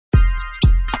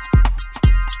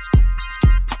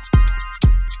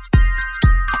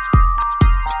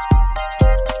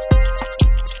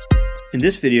In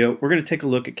this video, we're going to take a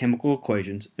look at chemical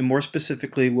equations, and more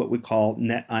specifically what we call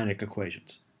net ionic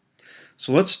equations.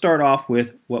 So let's start off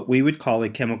with what we would call a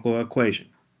chemical equation,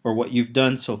 or what you've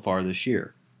done so far this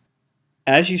year.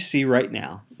 As you see right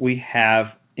now, we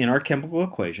have in our chemical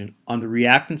equation, on the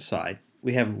reactant side,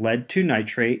 we have lead 2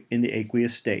 nitrate in the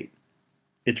aqueous state.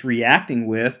 It's reacting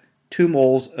with 2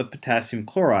 moles of potassium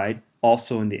chloride,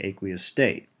 also in the aqueous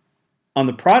state. On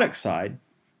the product side,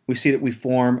 we see that we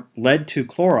form lead 2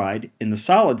 chloride in the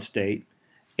solid state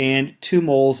and 2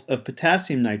 moles of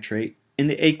potassium nitrate in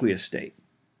the aqueous state.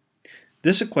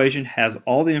 This equation has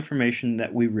all the information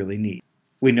that we really need.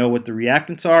 We know what the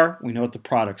reactants are, we know what the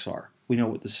products are, we know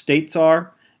what the states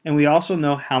are, and we also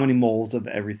know how many moles of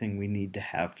everything we need to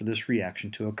have for this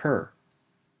reaction to occur.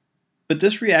 But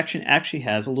this reaction actually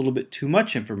has a little bit too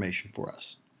much information for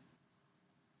us.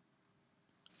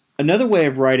 Another way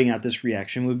of writing out this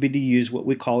reaction would be to use what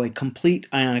we call a complete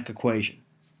ionic equation.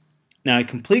 Now, a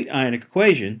complete ionic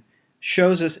equation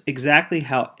shows us exactly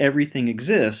how everything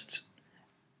exists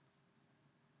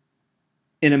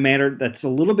in a manner that's a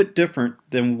little bit different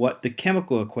than what the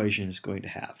chemical equation is going to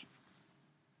have.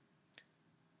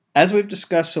 As we've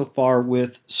discussed so far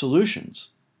with solutions,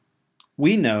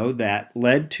 we know that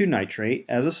lead 2 nitrate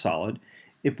as a solid,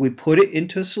 if we put it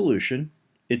into a solution,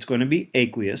 it's going to be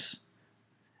aqueous.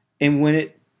 And when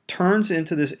it turns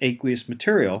into this aqueous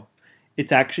material,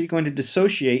 it's actually going to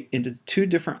dissociate into 2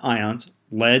 different ions,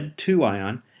 lead 2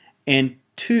 ion and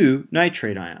 2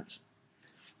 nitrate ions.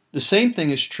 The same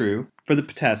thing is true for the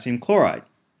potassium chloride.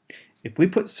 If we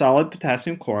put solid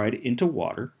potassium chloride into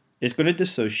water, it's going to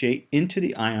dissociate into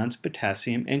the ions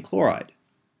potassium and chloride.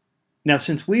 Now,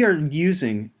 since we are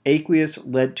using aqueous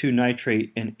lead 2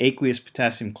 nitrate and aqueous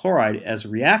potassium chloride as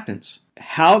reactants,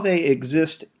 how they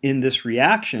exist in this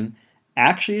reaction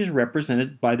actually is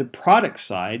represented by the product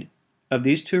side of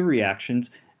these 2 reactions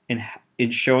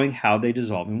in showing how they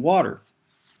dissolve in water.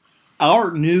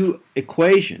 Our new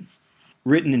equation,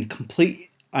 written in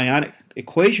complete ionic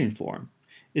equation form,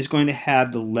 is going to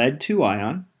have the lead 2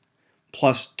 ion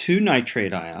plus 2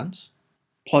 nitrate ions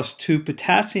plus 2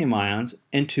 potassium ions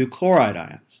and 2 chloride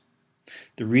ions.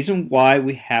 The reason why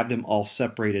we have them all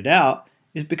separated out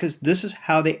is because this is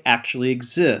how they actually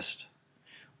exist.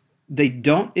 They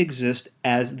don't exist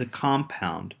as the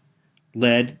compound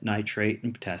lead, nitrate,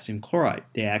 and potassium chloride.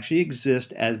 They actually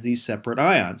exist as these separate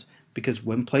ions because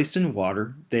when placed in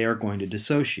water, they are going to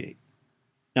dissociate.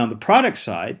 Now on the product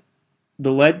side,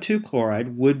 the lead 2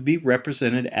 chloride would be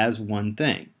represented as one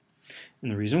thing. And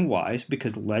the reason why is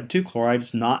because lead 2 chloride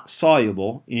is not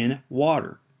soluble in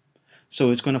water.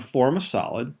 So it's going to form a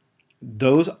solid.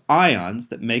 Those ions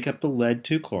that make up the lead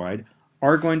 2 chloride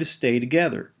are going to stay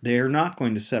together. They are not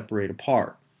going to separate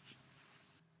apart.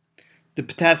 The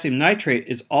potassium nitrate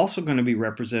is also going to be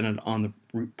represented on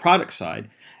the product side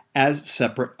as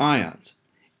separate ions.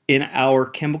 In our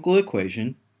chemical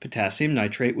equation, potassium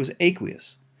nitrate was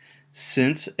aqueous.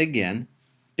 Since, again,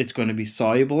 it's going to be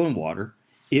soluble in water,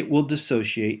 it will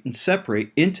dissociate and separate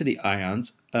into the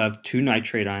ions of 2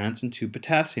 nitrate ions and 2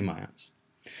 potassium ions.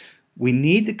 We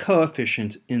need the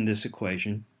coefficients in this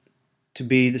equation to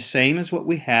be the same as what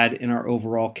we had in our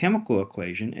overall chemical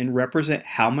equation and represent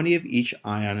how many of each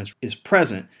ion is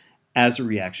present as the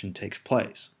reaction takes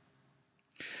place.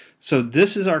 So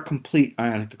this is our complete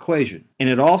ionic equation, and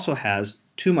it also has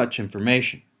too much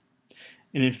information.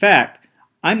 And in fact,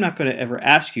 I'm not going to ever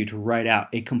ask you to write out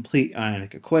a complete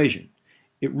ionic equation.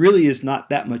 It really is not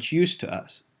that much use to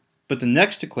us. But the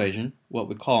next equation, what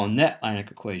we call a net ionic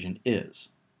equation, is.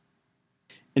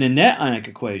 In a net ionic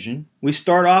equation, we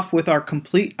start off with our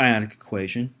complete ionic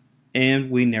equation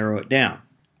and we narrow it down.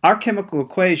 Our chemical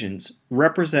equations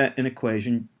represent an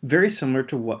equation very similar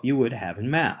to what you would have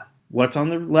in math. What's on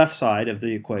the left side of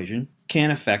the equation can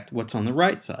affect what's on the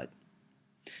right side.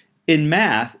 In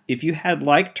math, if you had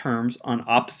like terms on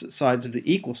opposite sides of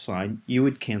the equal sign, you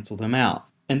would cancel them out.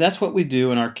 And that's what we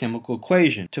do in our chemical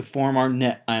equation to form our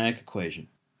net ionic equation.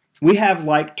 We have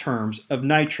like terms of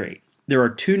nitrate. There are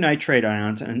 2 nitrate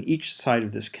ions on each side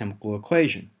of this chemical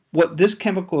equation. What this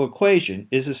chemical equation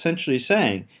is essentially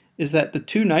saying is that the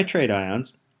 2 nitrate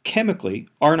ions chemically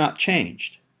are not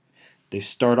changed. They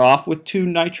start off with 2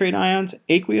 nitrate ions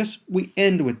aqueous, we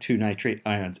end with 2 nitrate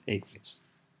ions aqueous.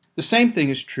 The same thing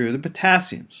is true of the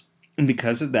potassiums. And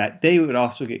because of that, they would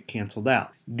also get canceled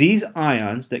out. These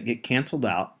ions that get canceled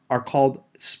out are called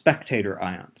spectator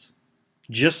ions.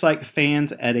 Just like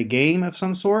fans at a game of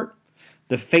some sort,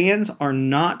 the fans are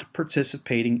not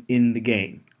participating in the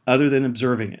game, other than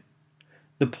observing it.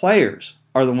 The players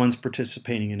are the ones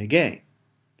participating in a game.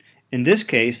 In this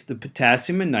case, the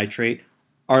potassium and nitrate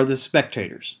are the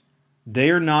spectators. They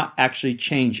are not actually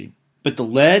changing. but the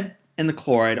lead and the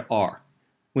chloride are.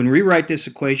 When we write this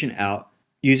equation out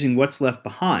using what's left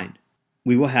behind,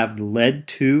 we will have the lead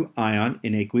 2 ion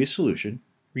in aqueous solution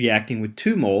reacting with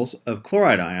 2 moles of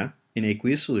chloride ion in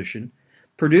aqueous solution,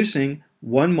 producing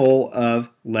 1 mole of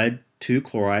lead 2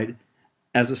 chloride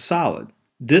as a solid.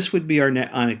 This would be our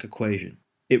net ionic equation.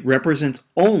 It represents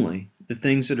only the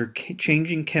things that are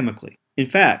changing chemically. In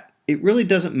fact, it really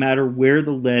doesn't matter where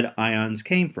the lead ions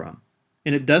came from,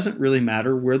 and it doesn't really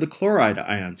matter where the chloride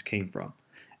ions came from.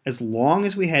 As long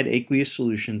as we had aqueous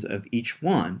solutions of each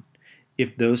one,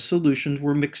 if those solutions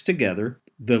were mixed together,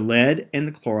 the lead and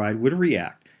the chloride would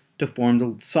react to form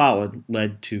the solid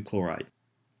lead 2 chloride.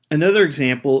 Another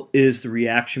example is the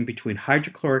reaction between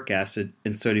hydrochloric acid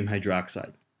and sodium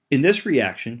hydroxide. In this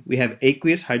reaction, we have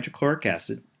aqueous hydrochloric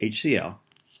acid, HCl,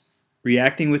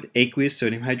 reacting with aqueous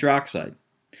sodium hydroxide.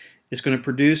 It's going to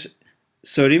produce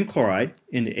sodium chloride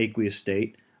in the aqueous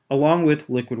state along with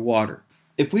liquid water.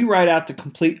 If we write out the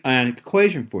complete ionic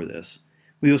equation for this,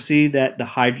 we will see that the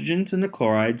hydrogens and the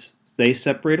chlorides, they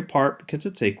separate apart because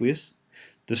it's aqueous.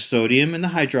 The sodium and the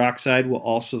hydroxide will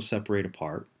also separate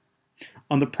apart.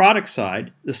 On the product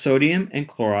side, the sodium and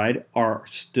chloride are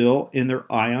still in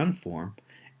their ion form,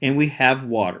 and we have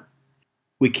water.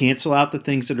 We cancel out the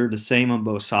things that are the same on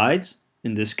both sides,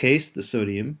 in this case the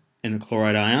sodium and the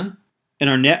chloride ion, and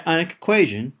our net ionic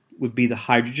equation would be the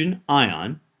hydrogen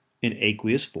ion in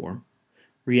aqueous form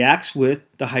reacts with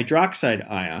the hydroxide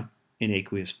ion in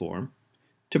aqueous form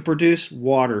to produce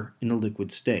water in the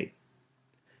liquid state.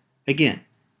 Again,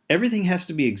 everything has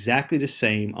to be exactly the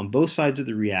same on both sides of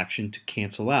the reaction to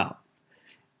cancel out,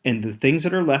 and the things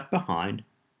that are left behind,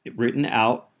 written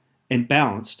out and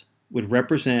balanced, would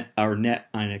represent our net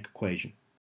ionic equation.